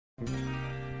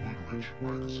HOODRICH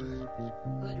Magazine.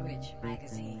 HOODRICH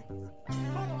Magazine.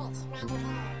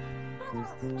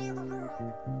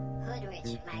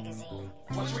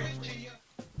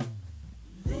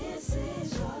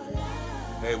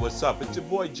 Hey, what's up? It's your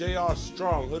boy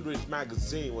J.R.Strong, HOODRICH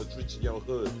Magazine, what's rich in your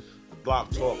hood, Block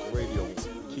Talk Radio,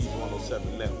 Keys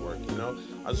 107 Network, you know?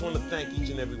 I just want to thank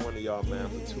each and every one of y'all, man,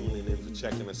 for tuning in, for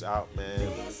checking us out,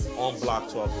 man, on Block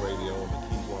Talk Radio on the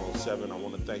Keys 107. I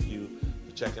want to thank you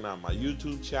for checking out my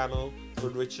YouTube channel,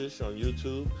 HOODRICH on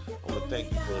YouTube. I want to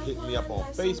thank you for hitting me up on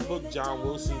Facebook, John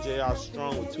Wilson,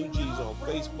 J.R.Strong with 2 G's on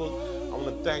Facebook. I want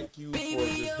to thank you for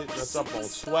just hitting us up on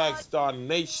Swag Star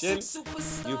Nation.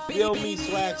 You feel me,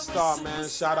 Swag Star, man?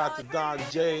 Shout out to Don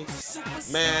J.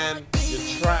 Man, your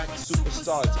track,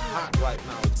 Superstar, it's hot right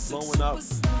now. It's blowing up.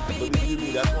 And believe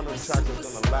me, that's one of the tracks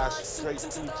that's going to last straight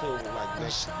through till like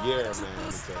next year, man.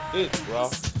 It's a hit, bro.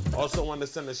 Also want to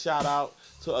send a shout out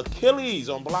to Achilles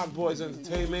on Block Boys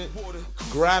Entertainment.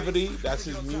 Gravity, that's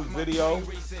his new video,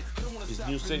 his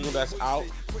new single that's out.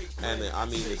 And I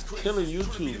mean, it's killing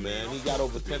YouTube, man. He got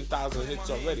over 10,000 hits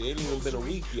already. Ain't even been a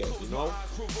week yet, you know?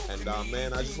 And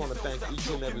man, I just want to thank each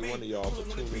and every one of y'all for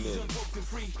tuning in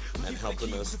and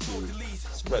helping us to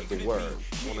spread the word.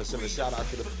 I want to send a shout out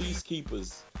to the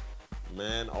Peacekeepers,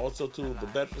 man. Also to the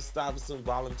Bedford-Stuyvesant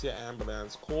Volunteer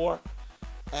Ambulance Corps.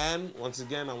 And once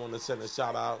again, I want to send a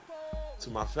shout out to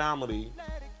my family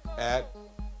at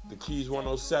the Keys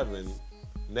 107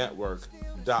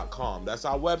 Network.com. That's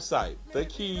our website, the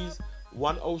Keys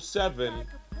 107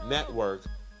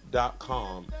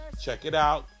 Network.com. Check it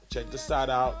out. Check the site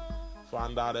out.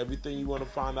 Find out everything you want to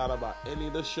find out about any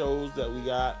of the shows that we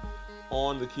got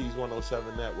on the Keys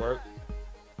 107 Network.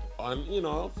 On, you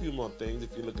know, a few more things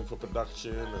if you're looking for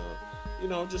production or, you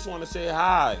know, just want to say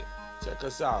hi. Check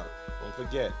us out. Don't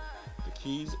forget, the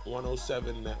Keys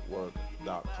 107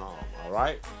 Network.com. All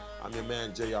right? I'm your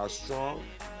man, J.R.Strong,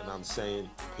 and I'm saying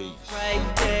peace. Right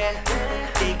there,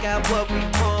 they got what we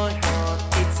want.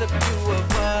 It's a few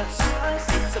of us.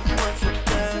 It's a bunch of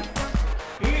them.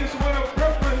 He is one of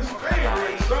Brooklyn's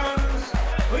favorite sons.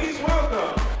 Please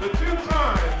welcome the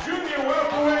two-time junior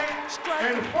welterweight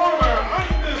and former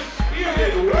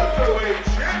undisputed welterweight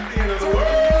champion of the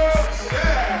world,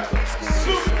 Zab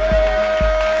Judah.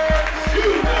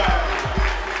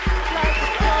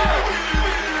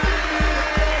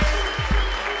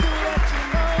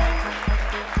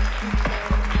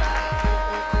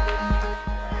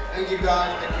 Thank you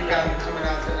guys for coming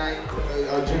out tonight to the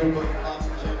Judah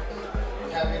Boxing Gym.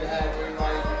 Happy to have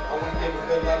everybody. I want to give a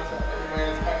good luck to everybody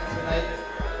that's fighting tonight.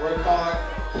 Work hard,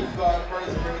 keep God first,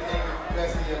 and everything the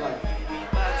best in your life.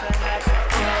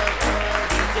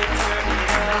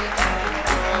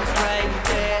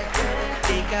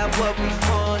 What we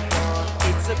want,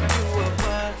 it's a few of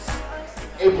us.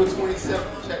 April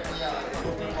 27th, check me out at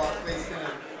Brooklyn Park Place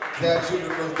Center. Zab Judah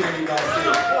versus Danny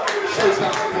Garcia.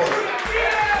 Showtime support.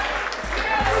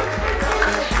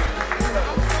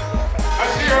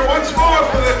 Let's hear it once more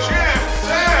for the champ,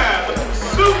 Zab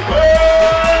Super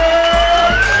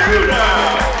Judah.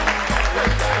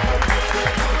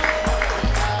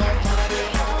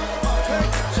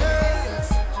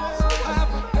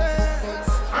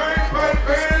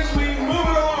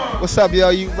 What's up, yo?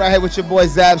 You right here with your boy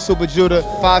Zab Super Judah,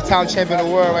 5-time champion of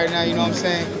the world right now, you know what I'm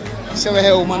saying? Chilling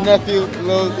here with my nephew,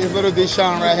 little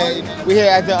Deshaun right here. We here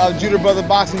at the Judah Brother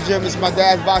Boxing Gym. It's my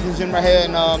dad's boxing gym right here,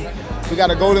 and we got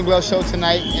a Golden Glove show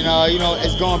tonight, and you know,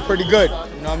 it's going pretty good.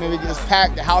 You know what I mean? It's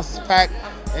packed, the house is packed,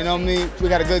 you know what I mean? We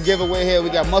got a good giveaway here.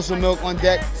 We got muscle milk on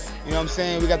deck, you know what I'm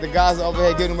saying? We got the guys over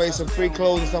here giving away some free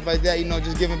clothes and stuff like that, you know,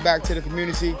 just giving back to the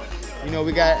community. You know,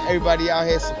 we got everybody out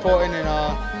here supporting, and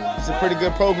it's a pretty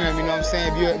good program, you know what I'm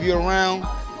saying? If you're around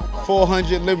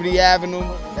 400 Liberty Avenue,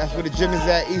 that's where the gym is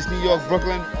at, East New York,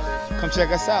 Brooklyn. Come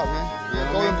check us out, man. You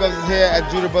know, Golden Gloves is here at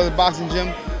Judah Brothers Boxing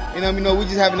Gym. You know, we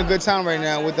just having a good time right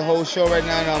now with the whole show right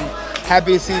now, and I'm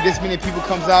happy to see this many people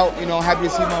comes out. You know, happy to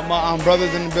see my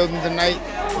brothers in the building tonight.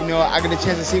 You know, I get a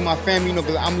chance to see my family, you know,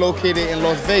 because I'm located in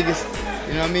Las Vegas,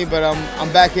 you know what I mean? But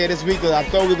I'm back here this week because I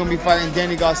thought we were going to be fighting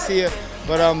Danny Garcia,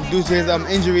 but due to his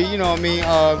injury, you know what I mean,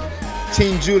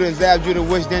 Team Judah and Zab Judah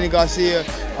wish Danny Garcia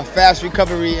a fast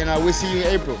recovery, and we'll see you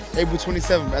in April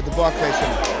 27th at the Barclays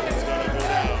Center.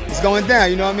 It's going down,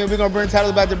 you know what I mean? We're gonna bring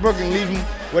titles back to Brooklyn, leave them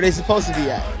where they're supposed to be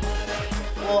at.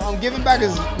 Well, giving back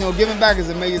is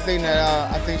a major thing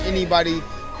that I think anybody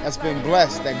that's been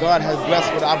blessed, that God has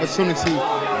blessed with the opportunity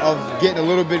of getting a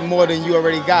little bit more than you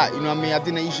already got. You know what I mean? I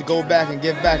think that you should go back and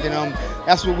give back, and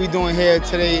that's what we're doing here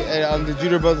today at the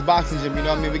Judah Brothers Boxing Gym. You know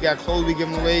what I mean? We got clothes we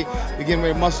giving away. We're giving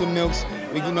away muscle milks.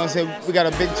 We, you know what I'm saying, we got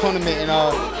a big tournament, and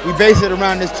we base it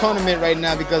around this tournament right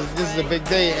now because this is a big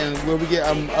day and where we get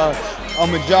a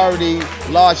majority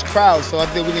large crowd. So I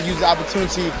think we can use the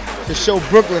opportunity to show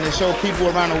Brooklyn and show people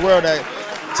around the world that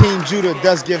Team Judah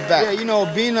does give back. Yeah, you know,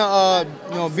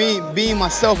 being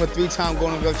myself a 3-time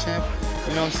Golden Glove champ,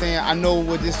 you know what I'm saying, I know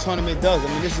what this tournament does. I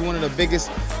mean, this is one of the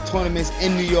biggest tournaments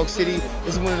in New York City.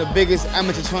 This is one of the biggest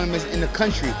amateur tournaments in the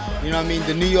country. You know what I mean?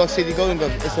 The New York City Golden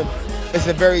Glove. It's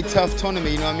a very tough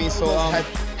tournament, you know what I mean? So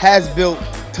has built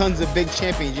tons of big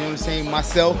champions, you know what I'm saying?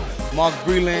 Myself, Mark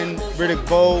Breland, Riddick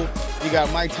Bowe, you got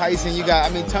Mike Tyson, you got,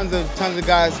 I mean, tons of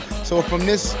guys. So from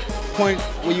this point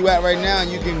where you at right now,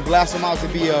 you can blast them out to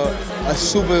be a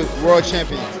super world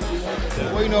champion.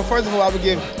 Well, you know, first of all, I would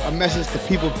give a message to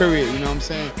people, period, you know what I'm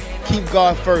saying? Keep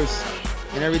God first,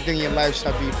 and everything in your life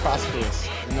shall be prosperous,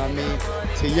 you know what I mean?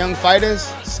 To young fighters,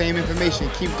 same information.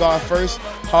 Keep God first,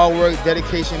 hard work,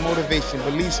 dedication, motivation,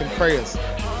 beliefs, and prayers.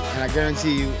 And I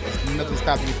guarantee you, there's nothing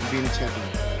stopping you from being a champion.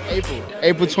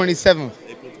 April 27th,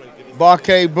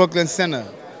 Barcade Brooklyn Center,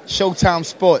 Showtime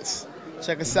Sports.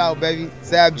 Check us out, baby.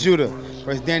 Zab Judah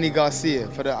versus Danny Garcia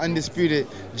for the undisputed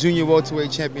Junior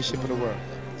Welterweight Championship of the world.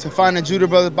 To find the Judah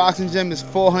Brothers Boxing Gym is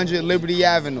 400 Liberty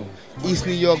Avenue, East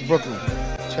New York, Brooklyn.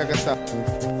 Check us out.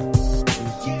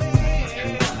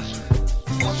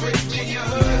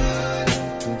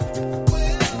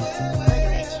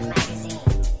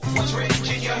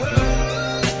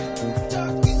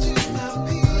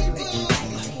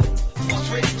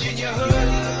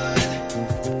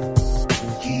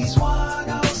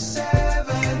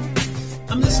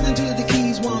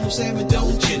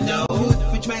 Don't you know?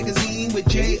 Hoodrich magazine with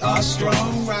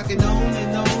J.R.Strong, rocking on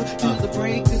and on to the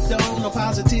break of dawn. No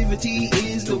positivity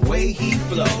is the way he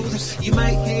flows. You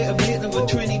might hear a bit of a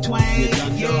Trini twang.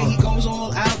 Yeah, he goes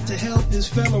all out to help his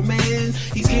fellow man.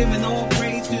 He's giving all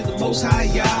praise to the Most High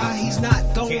Yah. He's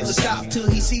not going to stop till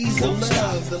he sees the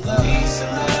love, peace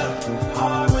and love,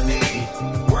 harmony.